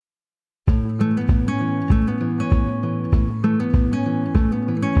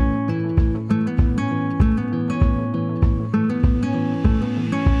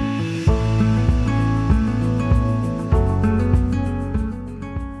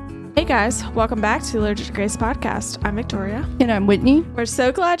Hey guys, welcome back to the Allergic to Grace podcast. I'm Victoria. And I'm Whitney. We're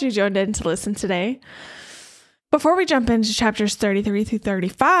so glad you joined in to listen today. Before we jump into chapters 33 through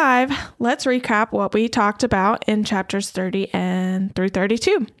 35, let's recap what we talked about in chapters 30 and through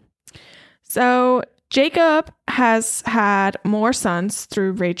 32. So Jacob has had more sons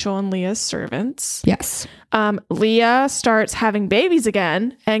through Rachel and Leah's servants. Yes. Leah starts having babies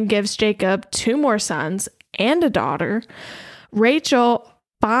again and gives Jacob 2 more sons and a daughter. Rachel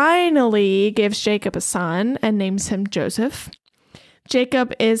finally gives Jacob a son and names him Joseph.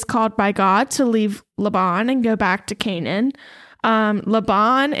 Jacob is called by God to leave Laban and go back to Canaan.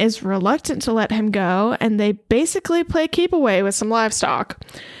 Laban is reluctant to let him go, and they basically play keep away with some livestock.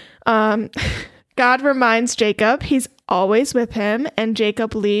 God reminds Jacob he's always with him, and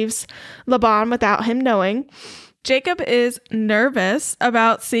Jacob leaves Laban without him knowing. Jacob is nervous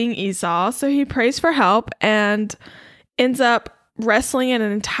about seeing Esau, so he prays for help and ends up wrestling an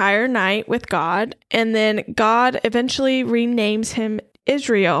entire night with God, and then God eventually renames him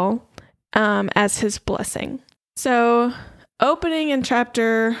Israel as his blessing. So, opening in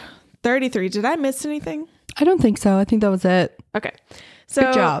chapter 33. Did I miss anything? I don't think so. I think that was it. Okay. So,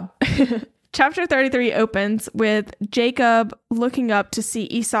 good job. Chapter 33 opens with Jacob looking up to see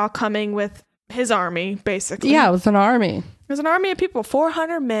Esau coming with his army, basically. Yeah, it was an army. It was an army of people,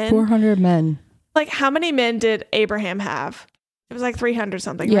 400 men. 400 men. Like, how many men did Abraham have? It was like 300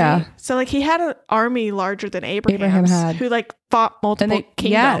 something, yeah. Right? So, like, he had an army larger than Abraham had. who, like, fought multiple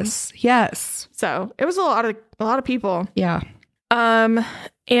kingdoms. Yes. So, it was a lot of people. Yeah.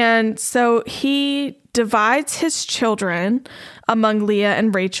 And so he divides his children among Leah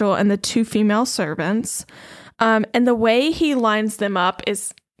and Rachel and the 2 female servants. And the way he lines them up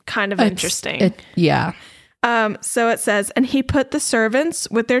is kind of interesting. Yeah. So it says, and he put the servants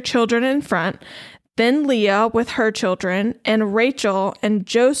with their children in front, then Leah with her children, and Rachel and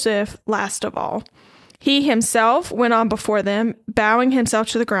Joseph last of all. He himself went on before them, bowing himself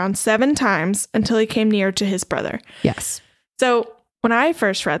to the ground 7 times until he came near to his brother. Yes. So when I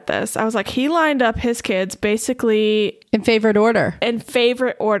first read this, I was like, he lined up his kids basically in favorite order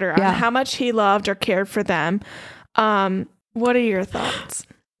on how much he loved or cared for them. What are your thoughts?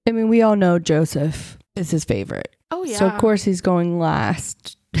 I mean, we all know Joseph is his favorite. Oh, yeah. So, of course, he's going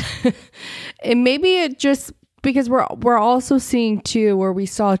last. And maybe it just because we're also seeing too, where we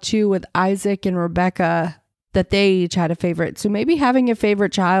saw too with Isaac and Rebecca, that they each had a favorite. So maybe having a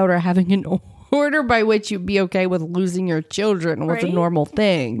favorite child or having an order by which you'd be okay with losing your children was a normal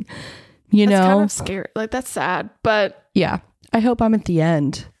thing. You know? That's kind of scary. Like, that's sad. But yeah, I hope I'm at the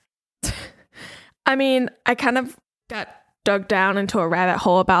end. I mean, I kind of got dug down into a rabbit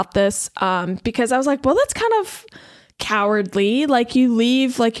hole about this because I was like, well, that's kind of cowardly. Like, you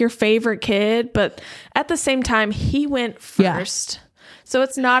leave like your favorite kid, but at the same time, he went first. Yeah. So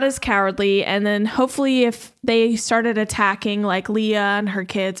it's not as cowardly. And then hopefully if they started attacking, like Leah and her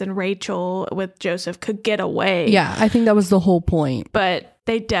kids and Rachel with Joseph could get away. Yeah, I think that was the whole point. But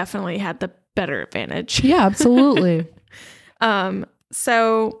they definitely had the better advantage. Yeah, absolutely.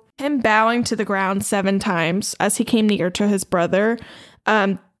 So him bowing to the ground 7 times as he came near to his brother,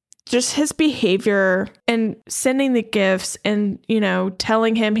 just his behavior and sending the gifts and, you know,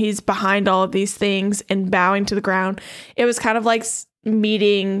 telling him he's behind all of these things and bowing to the ground. It was kind of like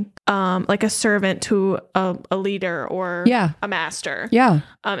meeting like a servant to a leader or a master. Yeah.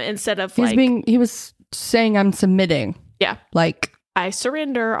 Instead of he was saying, I'm submitting. Yeah. Like, I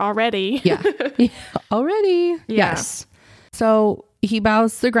surrender already. Yeah. Already. Yeah. Yes. So he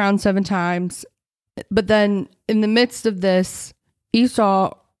bows to the ground 7 times. But then in the midst of this,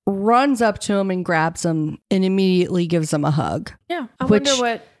 Esau runs up to him and grabs him and immediately gives him a hug. Yeah. I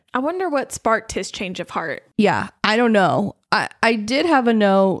wonder what sparked his change of heart. Yeah. I don't know. I did have a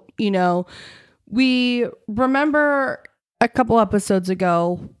note, you know, we remember a couple episodes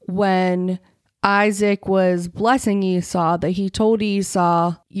ago when Isaac was blessing Esau that he told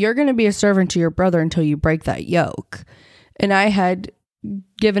Esau, you're going to be a servant to your brother until you break that yoke. And I had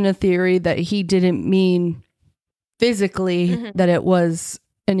given a theory that he didn't mean physically, that it was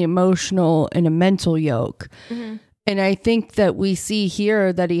an emotional and a mental yoke. Mm-hmm. And I think that we see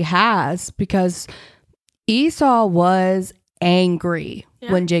here that he has, because Esau was angry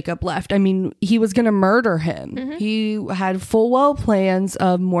when Jacob left. I mean, he was going to murder him. Mm-hmm. He had full well plans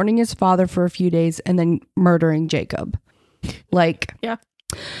of mourning his father for a few days and then murdering Jacob. Like, yeah.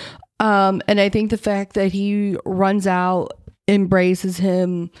 And I think the fact that he runs out, embraces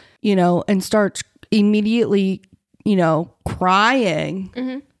him, you know, and starts immediately, you know,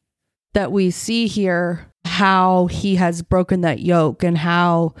 crying, that we see here how he has broken that yoke and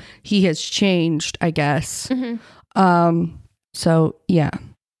how he has changed, I guess. So, yeah.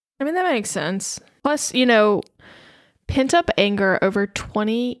 I mean, that makes sense. Plus, pent up anger over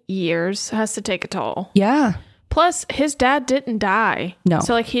 20 years has to take a toll. Yeah. Plus, his dad didn't die. No.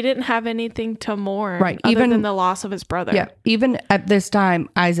 So, he didn't have anything to mourn. Right. Other than the loss of his brother. Yeah. Even at this time,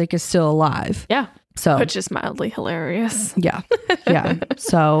 Isaac is still alive. Yeah. So. Which is mildly hilarious. Yeah. Yeah.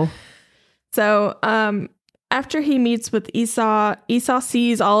 So, after he meets with Esau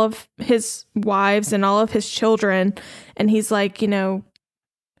sees all of his wives and all of his children. And he's like, who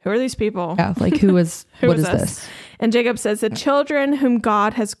are these people? Yeah. Like, what is this? And Jacob says, the children whom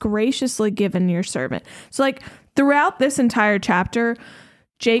God has graciously given your servant. So throughout this entire chapter,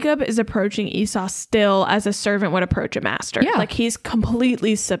 Jacob is approaching Esau still as a servant would approach a master. Yeah. He's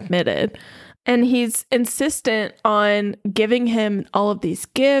completely submitted. And he's insistent on giving him all of these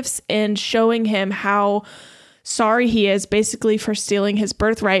gifts and showing him how sorry he is basically for stealing his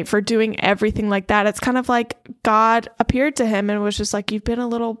birthright, for doing everything like that. It's kind of like God appeared to him and was just like, you've been a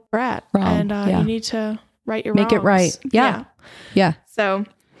little brat. Wrong. And you need to right your Make wrongs. it right. Yeah. Yeah. So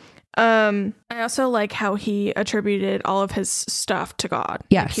I also like how he attributed all of his stuff to God.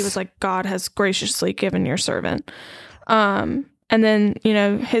 Yes. He was like, God has graciously given your servant. And then,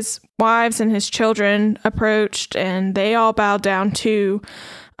 his wives and his children approached and they all bowed down too.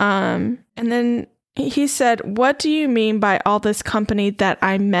 And then he said, what do you mean by all this company that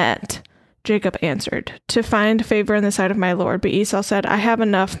I met? Jacob answered, to find favor in the sight of my Lord. But Esau said, I have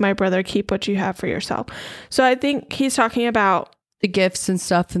enough, my brother. Keep what you have for yourself. So I think he's talking about the gifts and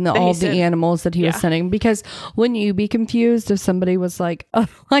stuff and all the animals that he was sending. Because wouldn't you be confused if somebody was like, oh,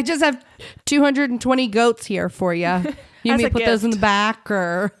 I just have 220 goats here for you. You may put those in the back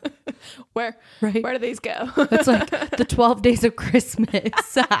or where do these go? It's like the 12 days of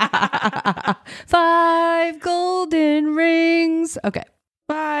Christmas. 5 golden rings. Okay.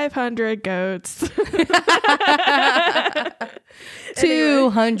 500 goats.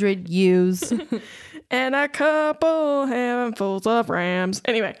 200 ewes. And a couple handfuls of rams.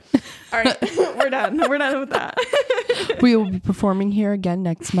 Anyway, all right, we're done. We're done with that. We will be performing here again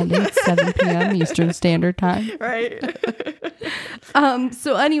next Monday at 7 p.m. Eastern Standard Time. Right.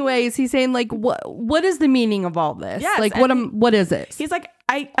 So anyways, he's saying what is the meaning of all this? Yes, what is it? He's like,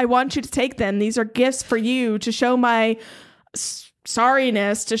 I want you to take them. These are gifts for you to show my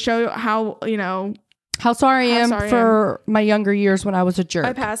sorriness, to show how, how sorry I am for my younger years when I was a jerk.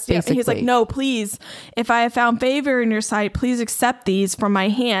 I passed it. He's like, no, please. If I have found favor in your sight, please accept these from my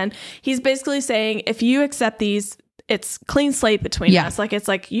hand. He's basically saying, if you accept these, it's clean slate between us. It's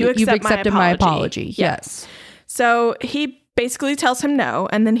like you've accepted my apology. Yes. So he basically tells him no.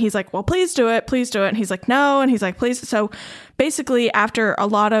 And then he's like, well, please do it. Please do it. And he's like, no. And he's like, please. So basically after a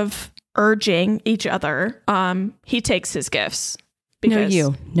lot of urging each other, he takes his gifts. Because,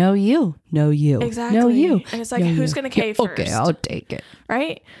 no you. Exactly. No you. And it's like, who's going to cave first? Okay, I'll take it.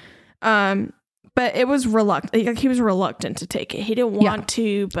 Right? But it was reluctant. He was reluctant to take it. He didn't want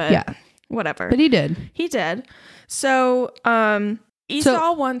to, but whatever. But he did. He did. So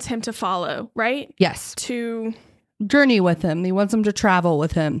Esau wants him to follow, right? Yes. To journey with him. He wants him to travel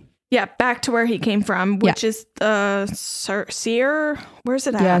with him. Yeah, back to where he came from, which is Seir. Where's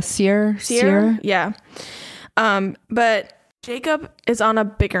it at? Yeah, Seir. Yeah. But Jacob is on a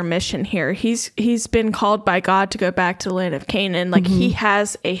bigger mission here. He's been called by God to go back to the land of Canaan. He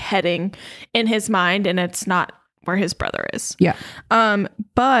has a heading in his mind, and it's not where his brother is. Yeah.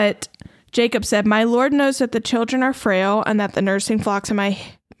 But Jacob said, my Lord knows that the children are frail and that the nursing flocks in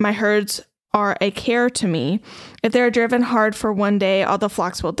my herds are a care to me. If they are driven hard for one day, all the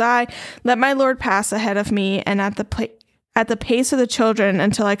flocks will die. Let my Lord pass ahead of me and at the pace of the children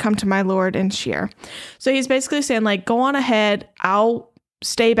until I come to my Lord in Shear. So he's basically saying, go on ahead. I'll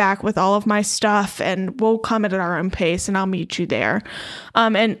stay back with all of my stuff and we'll come at our own pace and I'll meet you there.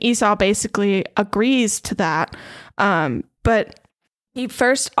 And Esau basically agrees to that. But he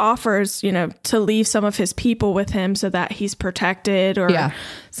first offers, to leave some of his people with him so that he's protected or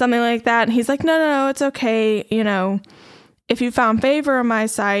something like that. And he's like, no, it's okay. If you found favor in my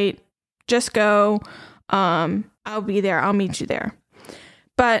sight, just go. I'll be there. I'll meet you there.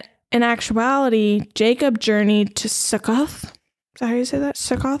 But in actuality, Jacob journeyed to Succoth. Is that how you say that?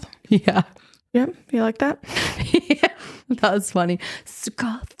 Succoth? Yeah. Yep. You like that? Yeah. That was funny.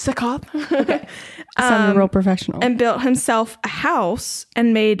 Succoth. Okay. Sounded real professional. And built himself a house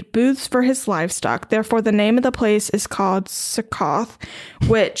and made booths for his livestock. Therefore, the name of the place is called Succoth,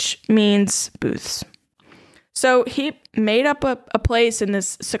 which means booths. So he made up a place in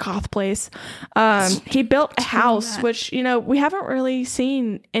this Succoth place. He built a house, which, we haven't really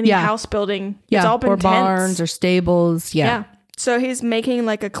seen any house building. It's all been or tents. Barns or stables. Yeah. So he's making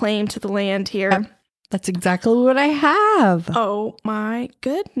a claim to the land here. That's exactly what I have. Oh my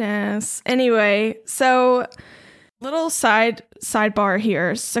goodness. Anyway, so little sidebar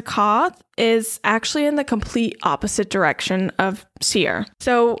here. Succoth is actually in the complete opposite direction of Seir.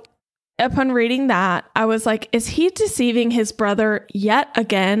 So upon reading that, I was like, is he deceiving his brother yet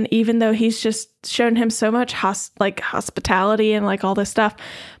again, even though he's just shown him so much hospitality and like all this stuff?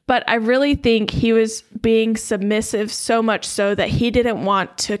 But I really think he was being submissive, so much so that he didn't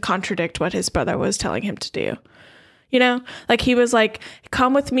want to contradict what his brother was telling him to do. You know, like he was like,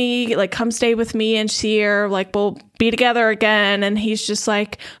 come with me, like come stay with me and Seir, like we'll be together again. And he's just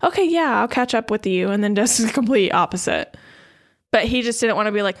like, okay, yeah, I'll catch up with you. And then does the complete opposite. But he just didn't want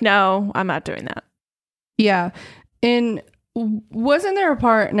to be like, no, I'm not doing that. Yeah. And wasn't there a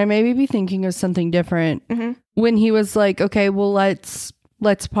part, and I may be thinking of something different, when he was like, okay, well, let's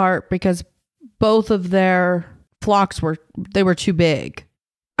part because both of their flocks were too big.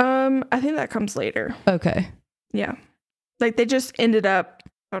 I think that comes later. Okay. Yeah. Like they just ended up,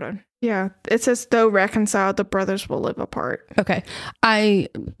 hold on. Yeah. It says, though reconciled, the brothers will live apart. Okay. I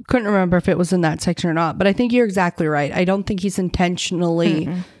couldn't remember if it was in that section or not, but I think you're exactly right. I don't think he's intentionally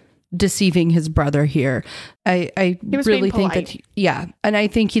deceiving his brother here. I really think that, and I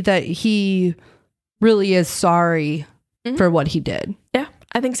think that he really is sorry for what he did. Yeah,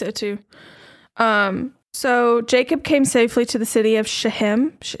 I think so too. So Jacob came safely to the city of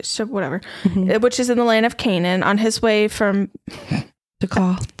Shechem, which is in the land of Canaan, on his way from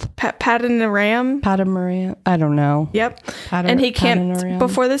Paddan Aram. I don't know. Yep. And he camped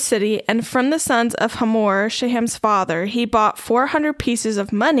before the city. And from the sons of Hamor, Shechem's father, he bought 400 pieces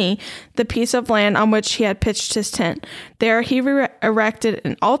of money, the piece of land on which he had pitched his tent. There he erected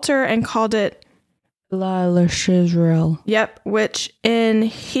an altar and called it Israel. Yep, which in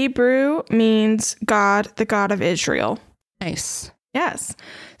Hebrew means God, the God of Israel. Nice. Yes.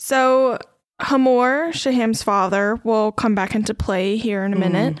 So Hamor, Shechem's father, will come back into play here in a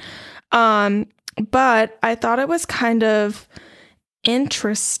minute. But I thought it was kind of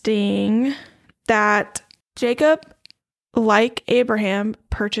interesting that Jacob, like Abraham,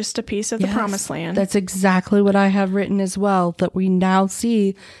 purchased a piece of the promised land. That's exactly what I have written as well, that we now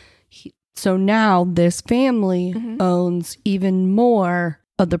see. So now this family owns even more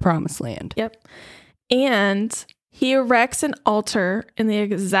of the promised land. Yep. And he erects an altar in the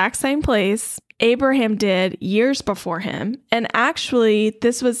exact same place Abraham did years before him. And actually,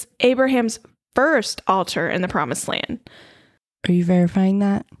 this was Abraham's first altar in the promised land. Are you verifying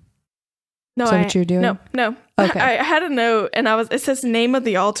that? No, Is that what you're doing? No. Okay. I had a note and it says name of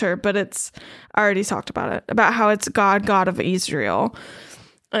the altar, but I already talked about it, about how it's God, God of Israel.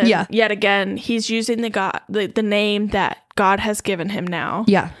 And yet again, he's using the name that God has given him now.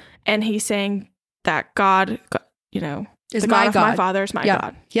 Yeah. And he's saying that God, is the my God of God. my father is my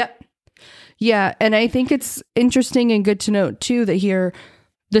God. Yep. Yeah. And I think it's interesting and good to note too that here,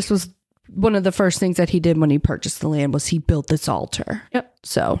 this was one of the first things that he did when he purchased the land was he built this altar. Yep.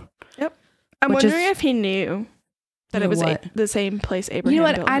 So. Yep. I'm wondering if he knew that it was the same place Abraham built.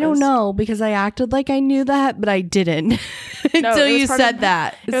 You know what? I don't know because I acted like I knew that, but I didn't until you said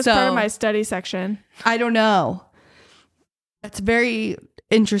that. It was part of my study section. I don't know. That's very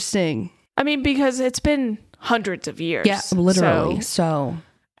interesting. I mean, because it's been hundreds of years. Yeah, literally. So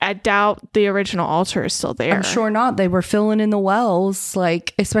I doubt the original altar is still there. I'm sure not. They were filling in the wells,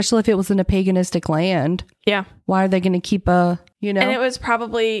 like, especially if it was in a paganistic land. Yeah. Why are they going to keep And it was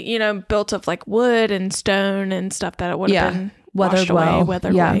probably, built of like wood and stone and stuff that it would have been weathered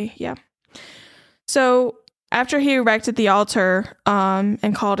away. Yeah. So after he erected the altar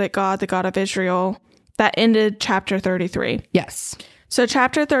and called it God, the God of Israel, that ended chapter 33. Yes. So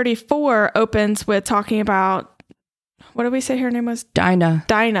chapter 34 opens with talking about, what did we say her name was? Dinah.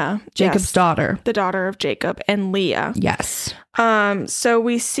 Jacob's daughter. The daughter of Jacob and Leah. Yes. So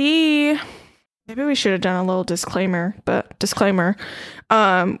we see, maybe we should have done a little disclaimer. Whoops.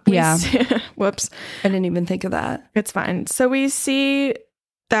 I didn't even think of that. It's fine. So we see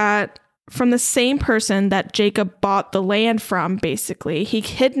that from the same person that Jacob bought the land from, basically, he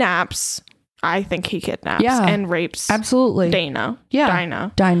kidnaps and rapes Dinah. Yeah.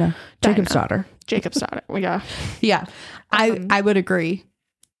 Dinah. Jacob's daughter. Yeah. I would agree.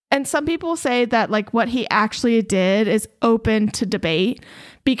 And some people say that like what he actually did is open to debate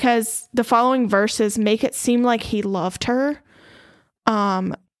because the following verses make it seem like he loved her.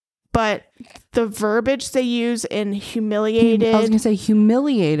 But the verbiage they use in humiliated, I was going to say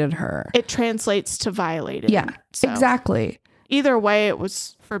humiliated her. It translates to violated. Yeah, so exactly. Either way, it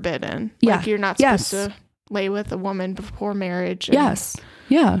was forbidden. Yeah. Like you're not supposed to lay with a woman before marriage. Yes.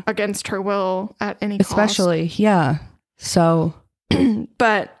 Yeah. Against her will at any cost. Especially. Yeah. So.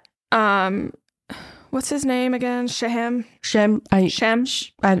 But what's his name again? Shehem? Shem. Shem?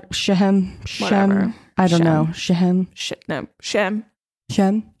 Shehem. Whatever. I don't know. Shehem. No. Shem.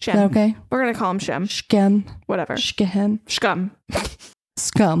 Shem. Is that okay? We're going to call him Shem. Shkem. Whatever. Shkem. Scum.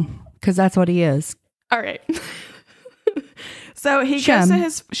 Scum. Because that's what he is. All right. So he goes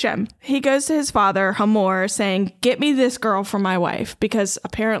to his father, Hamor, saying, "Get me this girl for my wife," because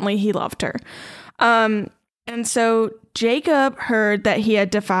apparently he loved her. And so Jacob heard that he had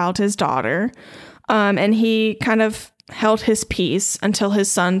defiled his daughter, and he kind of held his peace until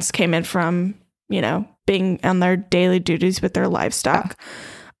his sons came in from, being on their daily duties with their livestock.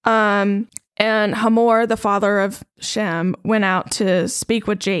 And Hamor, the father of Shem, went out to speak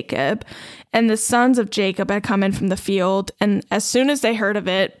with Jacob, and the sons of Jacob had come in from the field. And as soon as they heard of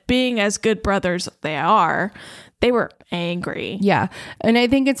it, being as good brothers they are, they were angry. Yeah. And I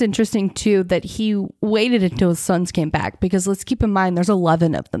think it's interesting, too, that he waited until his sons came back, because let's keep in mind, there's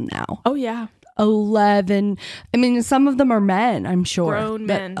 11 of them now. Oh, yeah. 11. I mean, some of them are men, I'm sure. Grown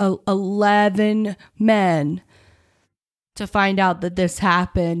men. 11 men to find out that this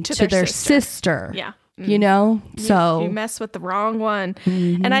happened to their sister. Yeah. So you mess with the wrong one.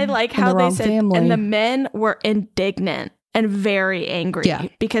 Mm-hmm. And I like how they said, family. And the men were indignant and very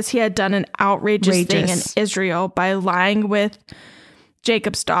angry because he had done an outrageous thing in Israel by lying with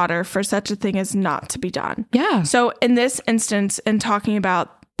Jacob's daughter for such a thing as not to be done. Yeah. So in this instance, in talking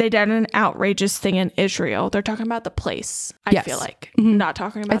about they did an outrageous thing in Israel, they're talking about the place, I feel like. Mm-hmm. Not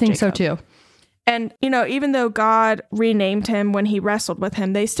talking about I think Jacob. so too. And, even though God renamed him when he wrestled with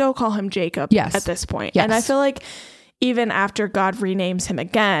him, they still call him Jacob at this point. Yes. And I feel like even after God renames him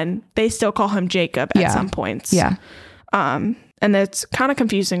again, they still call him Jacob at some points. Yeah. And it's kind of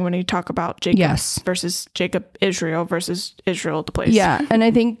confusing when you talk about Jacob versus Jacob Israel versus Israel, the place. Yeah. And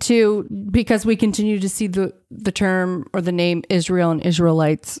I think too, because we continue to see the term or the name Israel and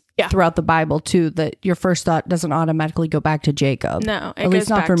Israelites throughout the Bible too, that your first thought doesn't automatically go back to Jacob. No, at least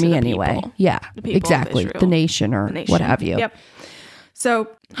not for me anyway. People, yeah, exactly. The nation or what have you. Yep. So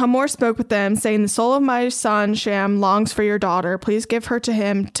Hamor spoke with them, saying, "The soul of my son Shem longs for your daughter. Please give her to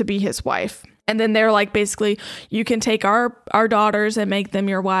him to be his wife." And then they're like, basically, you can take our daughters and make them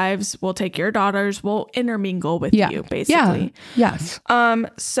your wives. We'll take your daughters. We'll intermingle with you, basically. Yeah. Yes.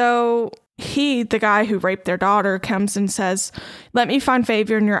 So he, the guy who raped their daughter, comes and says, "Let me find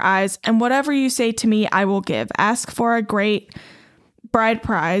favor in your eyes, and whatever you say to me, I will give. Ask for a great bride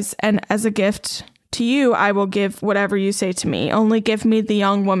prize, and as a gift to you, I will give whatever you say to me. Only give me the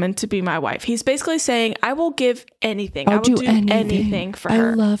young woman to be my wife." He's basically saying, I will give anything. I will do anything for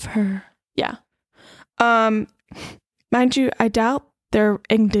her. I love her. Yeah. Mind you, I doubt their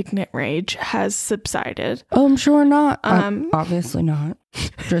indignant rage has subsided. Oh, I'm sure not. Obviously not.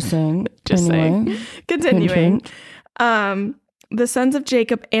 Just saying. Saying. Continuing. The sons of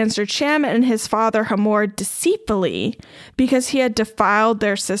Jacob answered Shem and his father Hamor deceitfully because he had defiled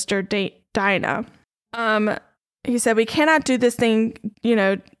their sister Dinah. He said, "We cannot do this thing,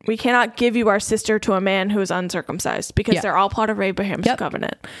 we cannot give you our sister to a man who is uncircumcised," because they're all part of Abraham's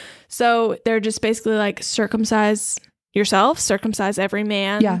covenant. So they're just basically like, circumcise yourself, circumcise every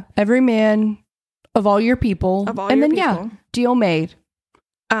man. Yeah, every man of all your people. Deal made.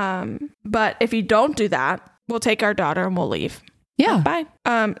 But if you don't do that, we'll take our daughter and we'll leave. Yeah. Bye.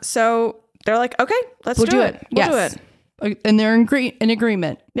 So they're like, okay, we'll do it. We'll do it. And they're in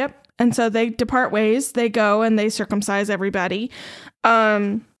agreement. Yep. And so they depart ways. They go and they circumcise everybody.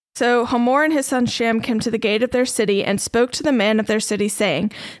 So Hamor and his son Shem came to the gate of their city and spoke to the men of their city,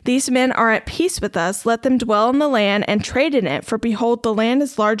 saying, "These men are at peace with us. Let them dwell in the land and trade in it, for behold, the land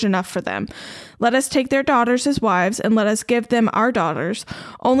is large enough for them. Let us take their daughters as wives, and let us give them our daughters.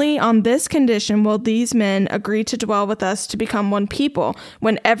 Only on this condition will these men agree to dwell with us to become one people,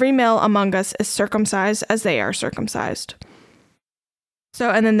 when every male among us is circumcised as they are circumcised." So,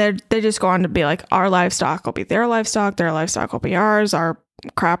 and then they just go on to be like, our livestock will be their livestock will be ours, our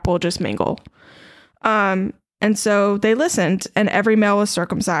crap will just mingle. And so they listened, and every male was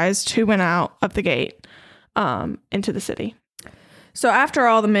circumcised who went out of the gate into the city. So after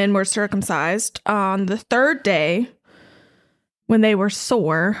all the men were circumcised, on the third day, when they were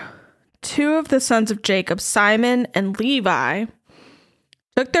sore, two of the sons of Jacob, Simon and Levi,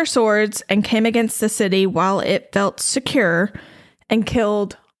 took their swords and came against the city while it felt secure, and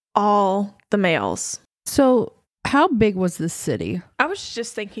killed all the males. So how big was this city? I was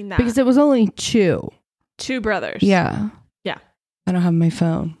just thinking that. Because it was only two. Two brothers. Yeah. Yeah. I don't have my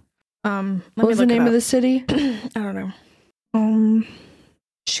phone. What was the name of the city? I don't know.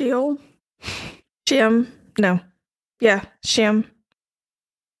 Sheol? Shem? No. Yeah, Shem.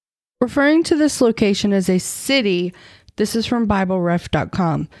 Referring to this location as a city, this is from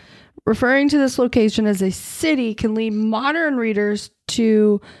BibleRef.com. Referring to this location as a city can lead modern readers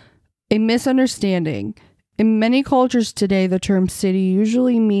to a misunderstanding. In many cultures today, the term city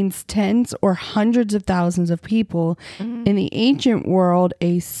usually means tens or hundreds of thousands of people. In the ancient world,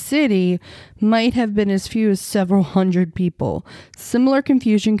 a city might have been as few as several hundred people. Similar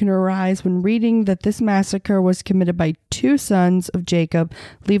confusion can arise when reading that this massacre was committed by two sons of Jacob,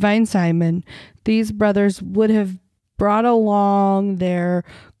 Levi and Simon. These brothers would have brought along their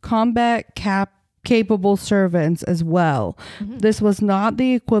capable servants as well. This was not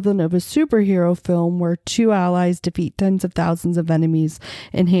the equivalent of a superhero film where two allies defeat tens of thousands of enemies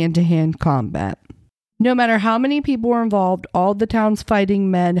in hand-to-hand combat. No matter how many people were involved, all the town's fighting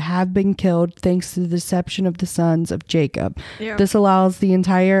men have been killed thanks to the deception of the sons of Jacob. Yeah. This allows the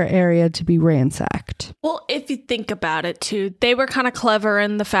entire area to be ransacked. Well, if you think about it too, they were kind of clever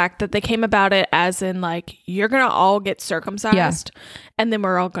in the fact that they came about it as in like, you're going to all get circumcised and then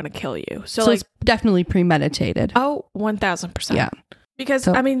we're all going to kill you. So like, it's definitely premeditated. Oh, 1000%. Yeah. Because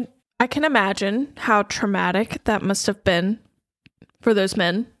I mean, I can imagine how traumatic that must have been for those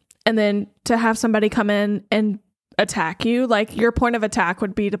men. And then to have somebody come in and attack you, like your point of attack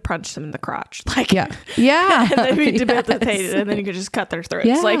would be to punch them in the crotch. Like, yeah. And then be debilitated and then you could just cut their throats.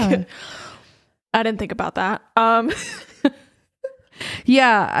 Yeah. Like, I didn't think about that.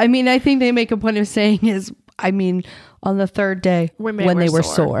 Yeah. I mean, I think they make a point of saying on the third day when they were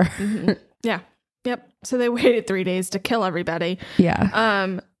sore. Mm-hmm. Yeah. Yep. So they waited 3 days to kill everybody.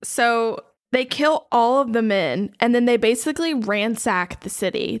 Yeah. So they kill all of the men and then they basically ransack the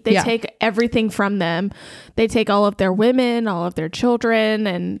city. They take everything from them. They take all of their women, all of their children,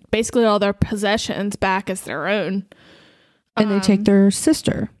 and basically all their possessions back as their own. And they take their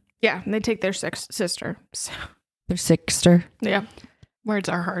sister. Yeah, and they take their sister. Their sister. Yeah. Words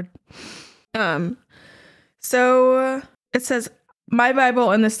are hard. So it says, my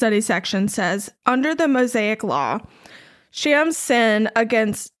Bible in the study section says, under the Mosaic law, Sham's sin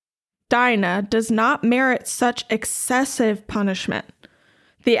against Dinah does not merit such excessive punishment.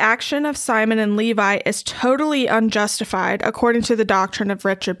 The action of Simon and Levi is totally unjustified according to the doctrine of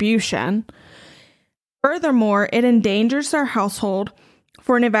retribution. Furthermore, it endangers their household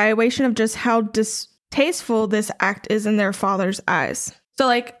for an evaluation of just how distasteful this act is in their father's eyes. So,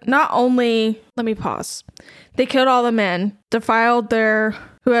 like, not only, let me pause. They killed all the men,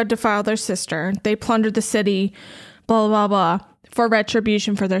 who had defiled their sister. They plundered the city, blah, blah, blah. For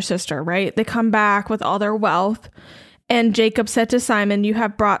retribution for their sister, right? They come back with all their wealth. And Jacob said to Simon, you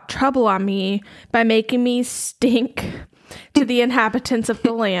have brought trouble on me by making me stink to the inhabitants of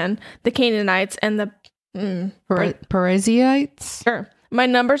the land, the Canaanites and the Perizzites. Sure. My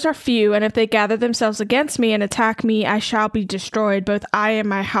numbers are few, and if they gather themselves against me and attack me, I shall be destroyed, both I and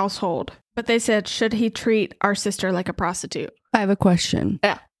my household. But they said, should he treat our sister like a prostitute? I have a question.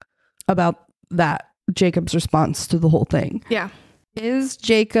 Yeah. About that. Jacob's response to the whole thing. Yeah. Is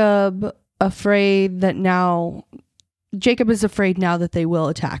Jacob afraid that now... Jacob is afraid now that they will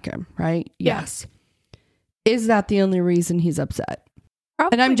attack him, right? Yes. Is that the only reason he's upset?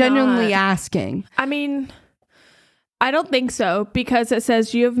 Probably and I'm genuinely asking. I mean, I don't think so, because it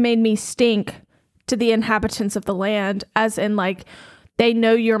says, you have made me stink to the inhabitants of the land, as in like, they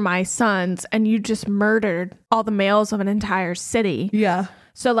know you're my sons and you just murdered all the males of an entire city. Yeah.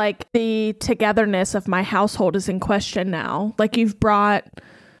 So like the togetherness of my household is in question now. Like you've brought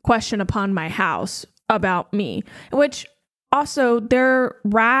question upon my house about me, which also their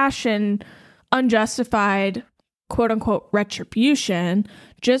rash and unjustified quote unquote retribution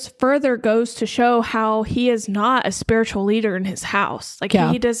just further goes to show how he is not a spiritual leader in his house. Like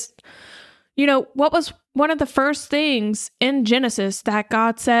he does, what was one of the first things in Genesis that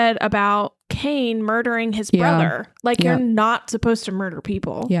God said about Cain murdering his brother? Like you're not supposed to murder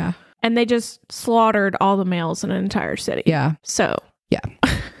people. Yeah. And they just slaughtered all the males in an entire city. Yeah. So yeah.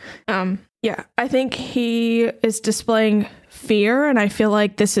 I think he is displaying fear, and I feel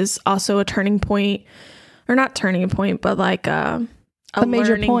like this is also a turning point, or not turning point, but like a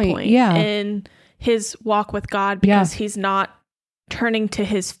major point in his walk with God, because he's not turning to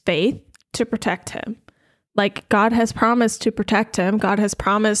his faith to protect him. Like God has promised to protect him. God has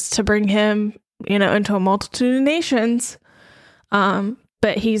promised to bring him, into a multitude of nations.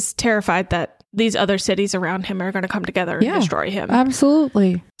 But he's terrified that these other cities around him are going to come together and destroy him.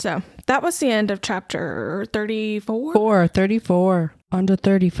 Absolutely. So that was the end of chapter 34. 34 on to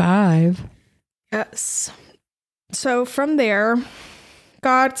 35. Yes. So from there,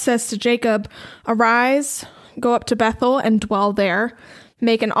 God says to Jacob, arise, go up to Bethel and dwell there.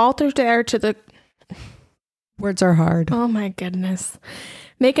 Make an altar there to the... Words are hard. Oh my goodness.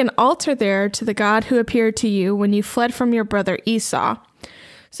 Make an altar there to the God who appeared to you when you fled from your brother Esau.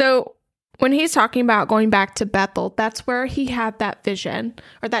 So when he's talking about going back to Bethel, that's where he had that vision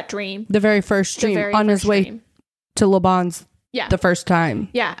or that dream. The very first dream on his way to Laban's the first time.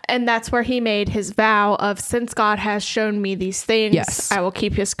 Yeah. And that's where he made his vow of, since God has shown me these things, I will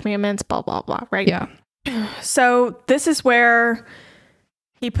keep his commandments, blah, blah, blah. Right. Yeah. So this is where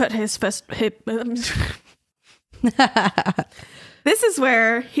he put his this is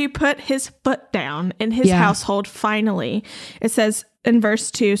where he put his foot down in his household finally. It says in verse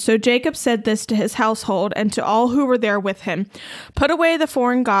 2, so Jacob said this to his household and to all who were there with him, put away the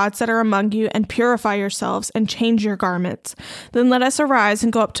foreign gods that are among you and purify yourselves and change your garments. Then let us arise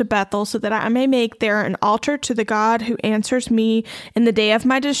and go up to Bethel so that I may make there an altar to the God who answers me in the day of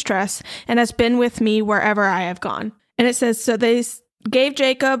my distress and has been with me wherever I have gone. And it says, so they gave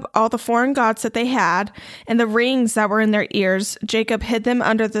Jacob all the foreign gods that they had and the rings that were in their ears. Jacob hid them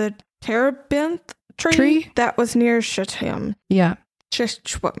under the terebinth tree that was near Shittim. Yeah.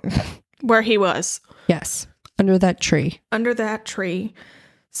 Where he was. Yes. Under that tree. Under that tree.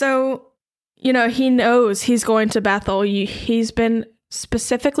 So, he knows he's going to Bethel. He's been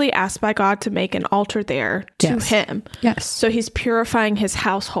specifically asked by God to make an altar there to him. Yes. So he's purifying his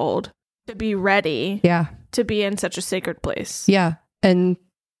household to be ready. Yeah. To be in such a sacred place. Yeah. And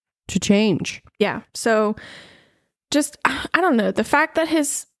to change. Yeah. So just, I don't know. The fact that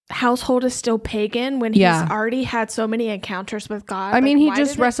his household is still pagan when he's already had so many encounters with God. I mean, he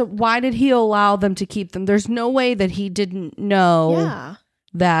just wrestled. Why did he allow them to keep them? There's no way that he didn't know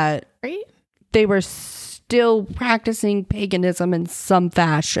that they were still practicing paganism in some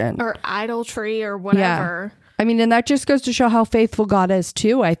fashion. Or idolatry or whatever. Yeah. I mean, and that just goes to show how faithful God is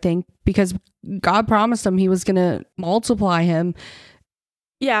too, I think, because God promised him he was going to multiply him.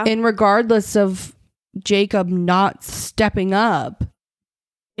 Yeah. And regardless of Jacob not stepping up,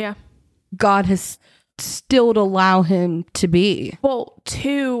 God has still allowed him to be. Well,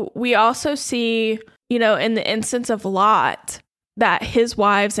 too, we also see, in the instance of Lot, that his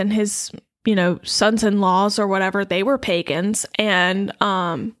wives and his, sons-in-laws or whatever, they were pagans. And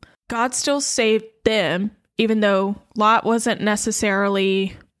God still saved them, even though Lot wasn't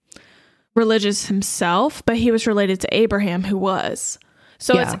necessarily religious himself, but he was related to Abraham, who was.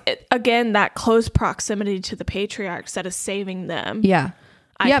 So it's, again, that close proximity to the patriarchs that is saving them. Yeah.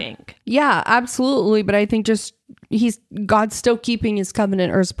 I think. Yeah, absolutely. But I think just God's still keeping his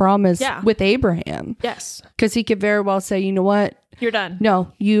covenant or his promise with Abraham. Yes. Because he could very well say, you know what? You're done.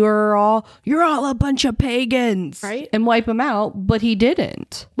 No, you're all a bunch of pagans. Right. And wipe them out. But he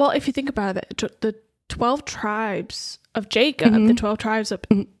didn't. Well, if you think about it, the 12 tribes of Jacob, the 12 tribes of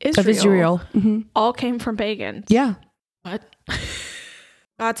Israel, all came from pagans. Yeah. What?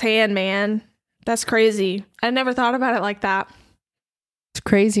 God's hand, man. That's crazy. I never thought about it like that. It's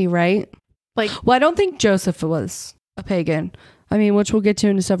crazy, right? Well, I don't think Joseph was a pagan. I mean, which we'll get to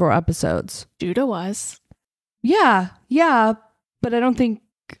in several episodes. Judah was. Yeah. But I don't think...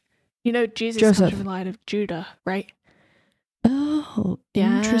 Jesus Joseph comes from the line of Judah, right? Oh,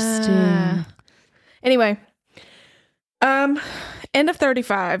 interesting. Anyway. End of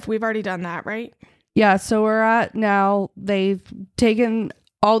 35. We've already done that, right? Yeah, so we're at now. They've taken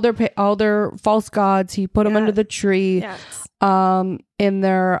all their false gods. He put them under the tree. Yes. And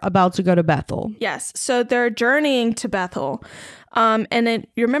they're about to go to Bethel. Yes. So they're journeying to Bethel. And then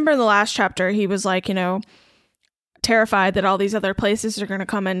you remember in the last chapter, he was like, terrified that all these other places are going to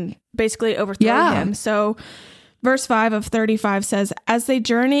come and basically overthrow him. So verse 5 of 35 says, as they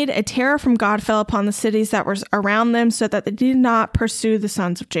journeyed, a terror from God fell upon the cities that were around them so that they did not pursue the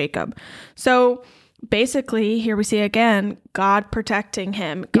sons of Jacob. So basically, here we see again, God protecting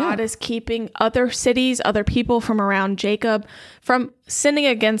him. God is keeping other cities, other people from around Jacob from sinning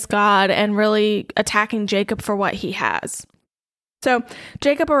against God and really attacking Jacob for what he has. So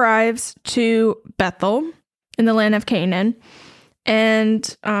Jacob arrives to Bethel in the land of Canaan, and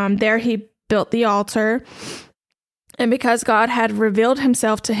there he built the altar. And because God had revealed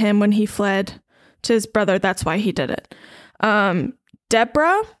himself to him when he fled to his brother, that's why he did it.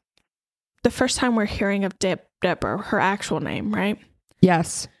 Deborah, the first time we're hearing of Deborah, her actual name, right?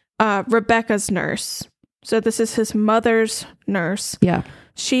 Yes. Rebecca's nurse. So this is his mother's nurse. Yeah.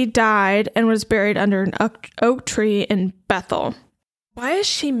 She died and was buried under an oak tree in Bethel. Why is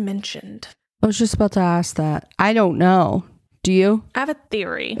she mentioned? I was just about to ask that. I don't know. Do you? I have a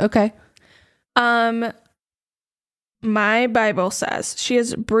theory. Okay. My Bible says she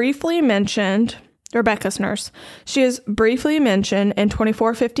is briefly mentioned, Rebecca's nurse. She is briefly mentioned in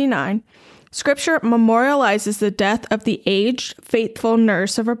 24:59. Scripture memorializes the death of the aged, faithful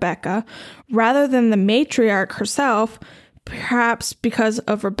nurse of Rebecca rather than the matriarch herself, perhaps because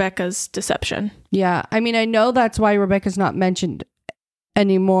of Rebecca's deception. Yeah. I mean, I know that's why Rebecca's not mentioned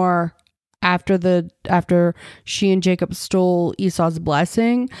anymore after she and Jacob stole Esau's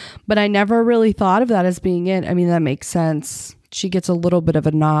blessing. But I never really thought of that as being it. I mean, that makes sense. She gets a little bit of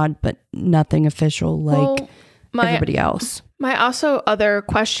a nod, but nothing official like everybody else. My also other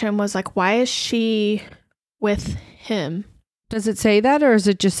question was like, why is she with him? Does it say that, or is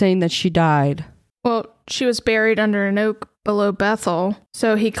it just saying that she died? Well, she was buried under an oak below Bethel.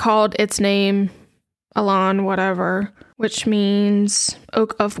 So he called its name Elon, whatever, which means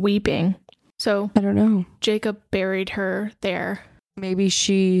oak of weeping. So I don't know. Jacob buried her there. Maybe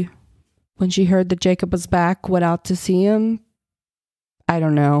when she heard that Jacob was back, went out to see him. I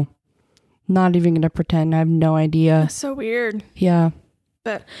don't know. Not even going to pretend. I have no idea. That's so weird. Yeah.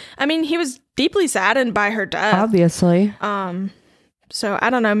 But, I mean, he was deeply saddened by her death. Obviously. So, I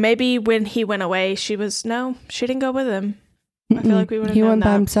don't know. Maybe when he went away, she didn't go with him. I feel like we would have He known went by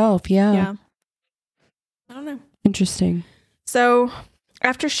that. himself. Yeah. I don't know. Interesting. So,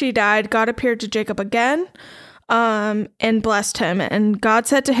 after she died, God appeared to Jacob again and blessed him. And God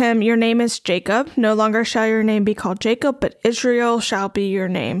said to him, "Your name is Jacob. No longer shall your name be called Jacob, but Israel shall be your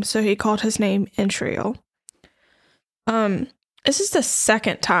name." So he called his name Israel. This is the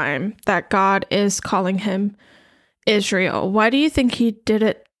second time that God is calling him Israel. Why do you think he did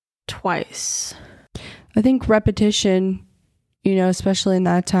it twice? I think repetition, especially in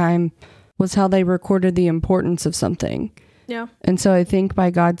that time, was how they recorded the importance of something. Yeah. And so I think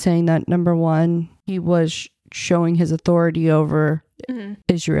by God saying that, number one, he was showing his authority over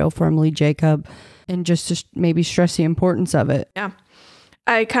Israel, formerly Jacob, and just to maybe stress the importance of it. Yeah.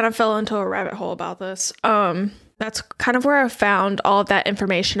 I kind of fell into a rabbit hole about this. That's kind of where I found all of that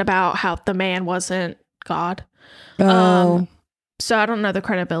information about how the man wasn't God. Oh. So I don't know the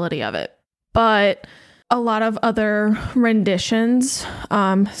credibility of it. But a lot of other renditions,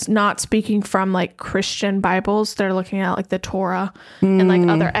 not speaking from like Christian Bibles, they're looking at like the Torah and like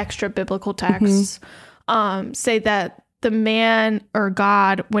other extra biblical texts, say that the man or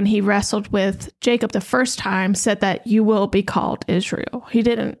God, when he wrestled with Jacob the first time, said that you will be called Israel. He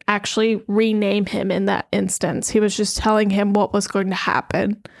didn't actually rename him in that instance. He was just telling him what was going to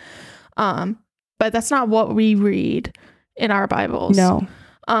happen. But that's not what we read in our Bibles. No.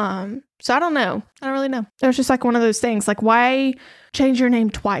 So I don't know. I don't really know. It was just like one of those things. Like, why change your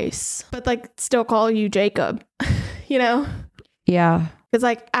name twice, but like still call you Jacob, Yeah. Because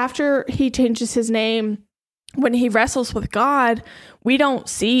like after he changes his name, when he wrestles with God, we don't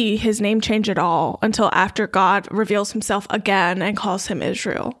see his name change at all until after God reveals himself again and calls him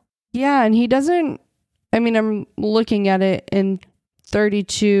Israel. Yeah. And he doesn't, I'm looking at it in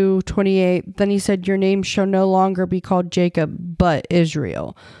 32:28. Then he said, "Your name shall no longer be called Jacob, but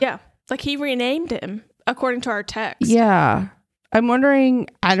Israel." Yeah. Like he renamed him according to our text. Yeah. I'm wondering,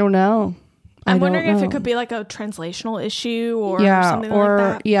 I don't know. I'm wondering if it could be like a translational issue or something like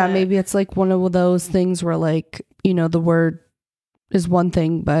that. Yeah, maybe it's like one of those things where like, the word is one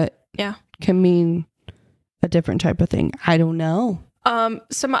thing, but can mean a different type of thing. I don't know.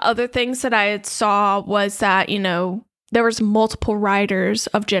 Some other things that I saw was that, there was multiple writers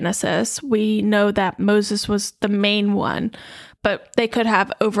of Genesis. We know that Moses was the main one, but they could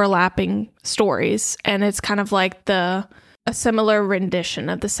have overlapping stories. And it's kind of like a similar rendition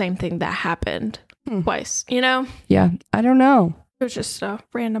of the same thing that happened twice, Yeah, I don't know. It was just a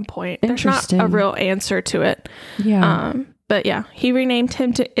random point. Interesting. There's not a real answer to it. Yeah. But yeah, he renamed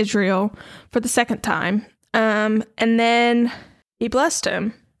him to Israel for the second time. And then he blessed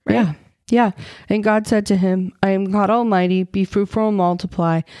him. Right? Yeah. Yeah. And God said to him, "I am God Almighty. Be fruitful and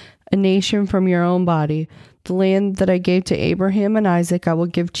multiply, a nation from your own body. The land that I gave to Abraham and Isaac I will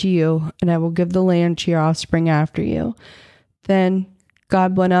give to you, and I will give the land to your offspring after you." Then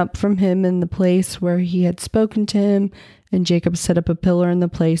God went up from him in the place where he had spoken to him, and Jacob set up a pillar in the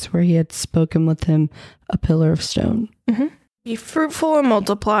place where he had spoken with him, a pillar of stone. Mm-hmm. Be fruitful and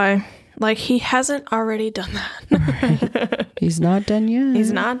multiply. Like he hasn't already done that. He's not done yet.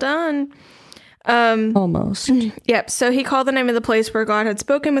 He's not done. Almost. Yep. So he called the name of the place where God had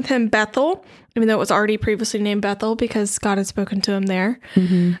spoken with him Bethel, even though it was already previously named Bethel because God had spoken to him there.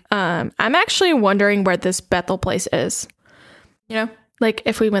 Mm-hmm. I'm actually wondering where this Bethel place is. Like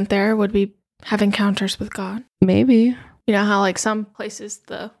if we went there, would we have encounters with God? Maybe. You know how like some places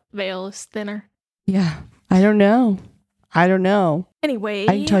the veil is thinner? Yeah. I don't know. Anyway.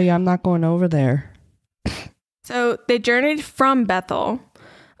 I can tell you I'm not going over there. So they journeyed from Bethel.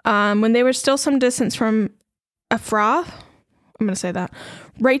 When they were still some distance from Ephrath, I'm going to say that,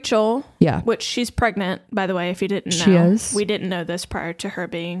 Rachel, which she's pregnant, by the way, if you didn't know. She is. We didn't know this prior to her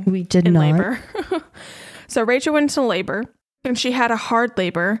being We did in not. labor. So Rachel went into labor, and she had a hard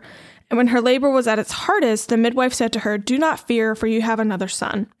labor, And when her labor was at its hardest, the midwife said to her, "Do not fear, for you have another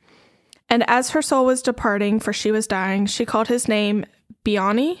son." And as her soul was departing, for she was dying, she called his name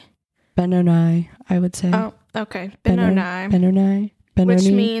Benoni. Benoni, I would say. Oh, okay. Benoni. Benoni. Which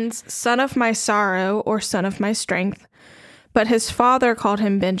means son of my sorrow or son of my strength. But his father called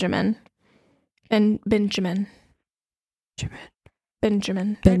him Benjamin. And Benjamin.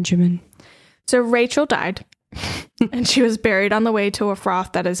 So Rachel died, and she was buried on the way to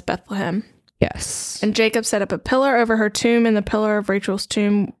Ephrath, that is Bethlehem. Yes. And Jacob set up a pillar over her tomb and the pillar of Rachel's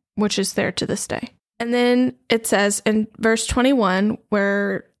tomb, which is there to this day. And then it says in verse 21,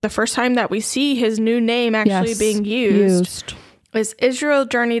 where the first time that we see his new name actually being used is Israel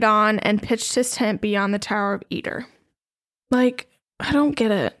journeyed on and pitched his tent beyond the Tower of Eder. Like, I don't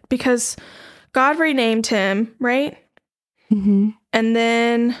get it, because God renamed him, right? Mm-hmm. And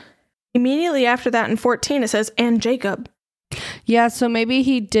then immediately after that in 14, it says, and Jacob. Yeah, so maybe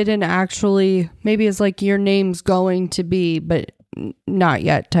he didn't actually, maybe it's like your name's going to be, but not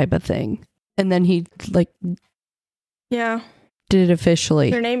yet type of thing. And then he did it officially.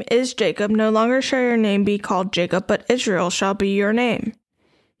 Your name is Jacob. No longer shall your name be called Jacob, but Israel shall be your name.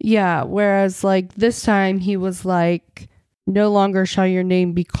 Yeah, whereas like this time he was like, no longer shall your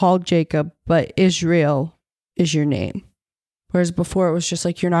name be called Jacob, but Israel is your name. Whereas before it was just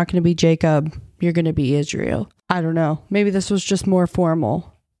like, you're not going to be Jacob, you're going to be Israel. I don't know. Maybe this was just more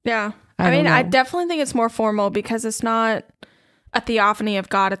formal. Yeah. I definitely think it's more formal because it's not a theophany of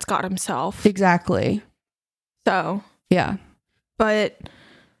God, it's God himself. Exactly. So. Yeah. But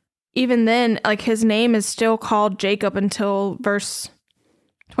even then, like his name is still called Jacob until verse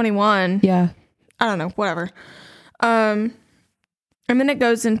 21. Yeah. I don't know, whatever. And then it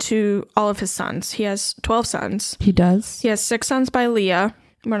goes into all of his sons. He has 12 sons. He does. He has 6 sons by Leah.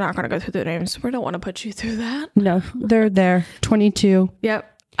 We're not going to go through the names. We don't want to put you through that. No, they're there. 22. Yep.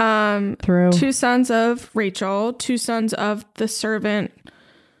 Through 2 sons of Rachel, 2 sons of the servant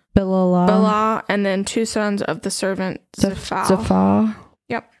Bilhah, and then 2 sons of the servant Zephah.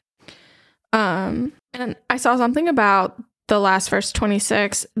 Yep. And I saw something about the last verse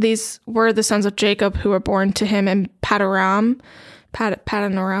 26. These were the sons of Jacob who were born to him in Padanaram,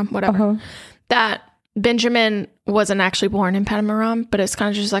 whatever. Uh-huh. That Benjamin wasn't actually born in Padanaram, but it's kind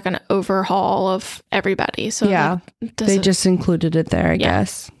of just like an overhaul of everybody. So yeah, they just included it there, I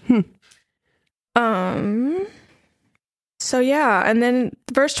guess. So yeah, and then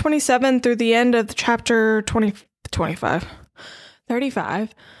verse 27 through the end of the chapter 35,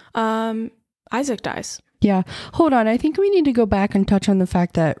 Isaac dies. Yeah. Hold on. I think we need to go back and touch on the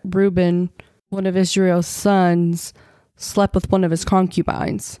fact that Reuben, one of Israel's sons, slept with one of his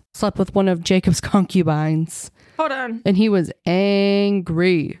concubines, slept with one of Jacob's concubines. Hold on. And he was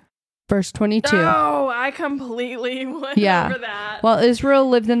angry. Verse 22. No, I completely went over that. While Israel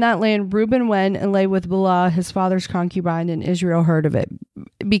lived in that land, Reuben went and lay with Bilhah, his father's concubine, and Israel heard of it.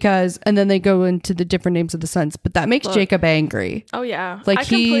 And then they go into the different names of the sons, but that makes Jacob angry. Oh, yeah. Like I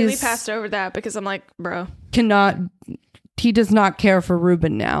completely passed over that because I'm like, bro. He does not care for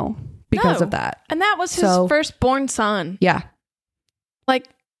Reuben now because of that. And that was his firstborn son. Yeah. Like,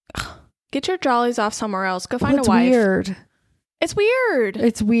 get your jollies off somewhere else. Go find a wife. Weird. It's weird.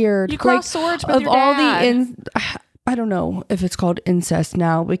 It's weird. You cross swords with your dad. I don't know if it's called incest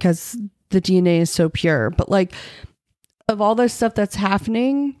now because the DNA is so pure, but like of all this stuff that's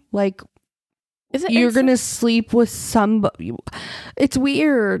happening, like you're going to sleep with somebody. It's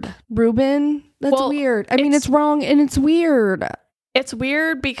weird, Reuben. That's weird. I mean, it's wrong and it's weird. It's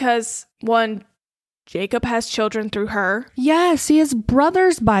weird because one, Jacob has children through her. Yes, he has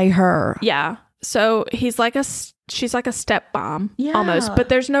brothers by her. Yeah. So she's like a stepmom almost, but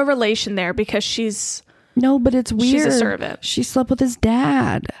there's no relation there because she's... No, but it's weird. She's a servant. She slept with his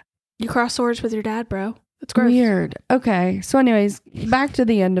dad. You cross swords with your dad, bro. It's gross. Weird. Okay. So anyways, back to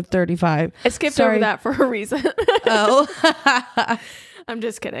the end of 35. I skipped over that for a reason. Oh. I'm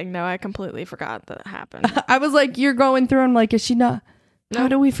just kidding. No, I completely forgot that happened. I was like, you're going through and like, is she not? How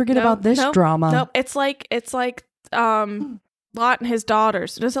do we forget about this drama? No, it's like Lot and his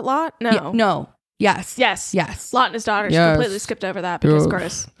daughters. Is it Lot? No. Yeah, no. Yes. Lot and his daughters. Completely skipped over that because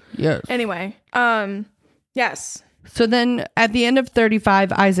gross. Yes. Anyway, yes. So then at the end of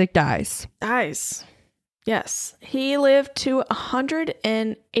 35, Isaac dies. Yes. He lived to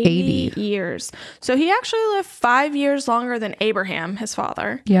 180 years. So he actually lived 5 years longer than Abraham, his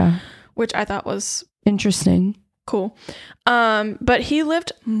father. Yeah. Which I thought was interesting. Cool. But he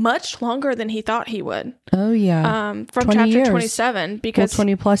lived much longer than he thought he would. Oh, yeah. From chapter 27, because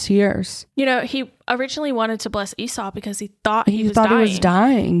 20 plus years. You know, he originally wanted to bless Esau because he thought he was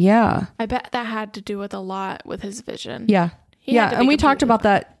dying. Yeah. I bet that had to do with a lot with his vision. Yeah. Yeah, and we talked about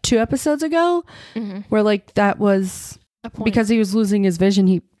that 2 episodes ago, where like that was because he was losing his vision.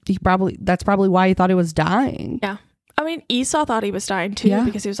 He probably that's probably why he thought he was dying. Yeah, I mean Esau thought he was dying too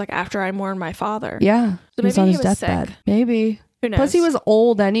because he was like, after I mourn my father. Yeah, so maybe on he his was deathbed. sick. Maybe. Who knows? Plus he was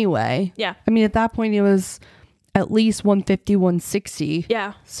old anyway. Yeah, I mean at that point he was at least 150, 160.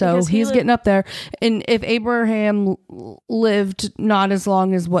 Yeah, so he's getting up there. And if Abraham lived not as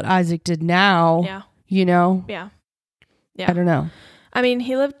long as what Isaac did now, you know, I don't know. I mean,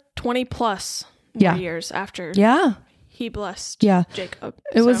 he lived 20 plus more years after he blessed Jacob.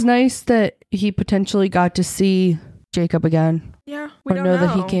 It was nice that he potentially got to see Jacob again. Yeah, we don't know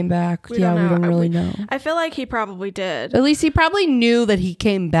that he came back. We don't really know. I feel like he probably did. At least he probably knew that he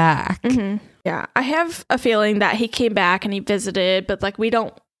came back. Yeah, I have a feeling that he came back and he visited, but like we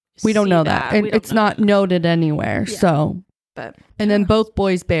don't know that. And it's not noted anywhere. Yeah. So, then both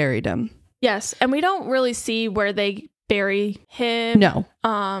boys buried him. Yes, and we don't really see where they bury him. No.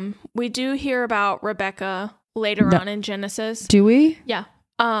 We do hear about Rebecca later on in Genesis. Do we? Yeah.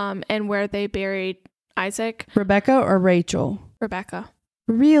 And where they buried Isaac. Rebecca or Rachel? Rebecca.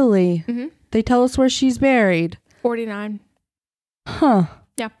 Really? Mm-hmm. They tell us where she's buried. 49. Huh.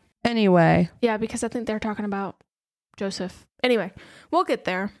 Yeah. Anyway. Yeah, because I think they're talking about Joseph. Anyway, we'll get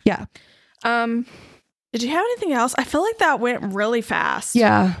there. Yeah. Did you have anything else? I feel like that went really fast.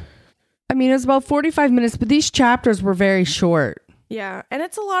 Yeah. I mean, it was about 45 minutes, but these chapters were very short. Yeah. And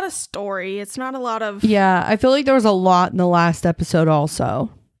it's a lot of story. It's not a lot of... Yeah. I feel like there was a lot in the last episode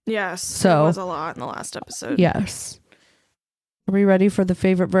also. Yes. So there was a lot in the last episode. Yes. Are we ready for the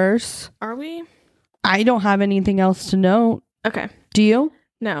favorite verse? Are we? I don't have anything else to note. Okay. Do you?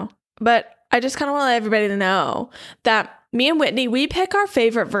 No. But I just kind of want everybody to know that me and Whitney, we pick our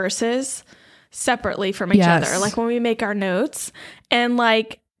favorite verses separately from each other. Like when we make our notes. And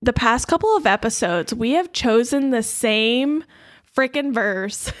like the past couple of episodes, we have chosen the same freaking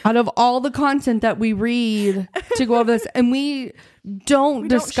verse out of all the content that we read to go over this, and we don't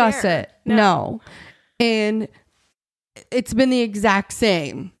discuss it. No. And it's been the exact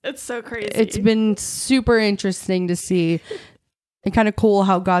same. It's so crazy. It's been super interesting to see, and kind of cool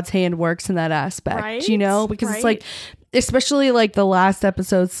how God's hand works in that aspect, right? You know, because it's like, especially like the last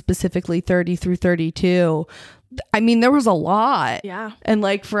episode, specifically 30 through 32. I mean, there was a lot. Yeah. And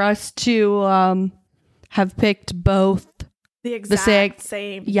like for us to have picked both the exact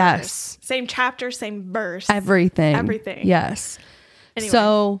same yes verse. Same chapter, same verse, everything yes. Anyway.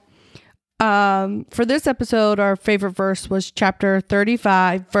 So for this episode, our favorite verse was chapter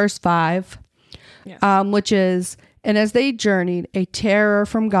 35 verse 5, which is, and as they journeyed, a terror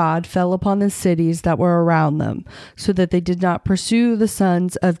from God fell upon the cities that were around them, so that they did not pursue the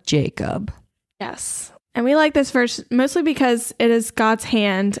sons of Jacob. Yes. And we like this verse mostly because it is God's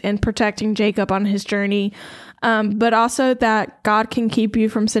hand in protecting Jacob on his journey, but also that God can keep you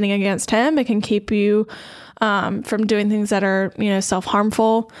from sinning against him. It can keep you from doing things that are, you know,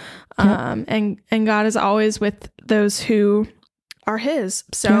 self-harmful. And God is always with those who are his.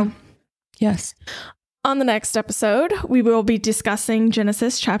 So, yes. On the next episode, we will be discussing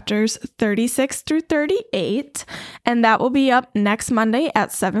Genesis chapters 36 through 38, and that will be up next Monday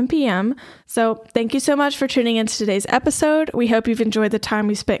at 7 p.m. So thank you so much for tuning into today's episode. We hope you've enjoyed the time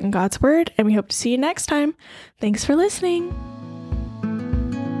we spent in God's Word, and we hope to see you next time. Thanks for listening.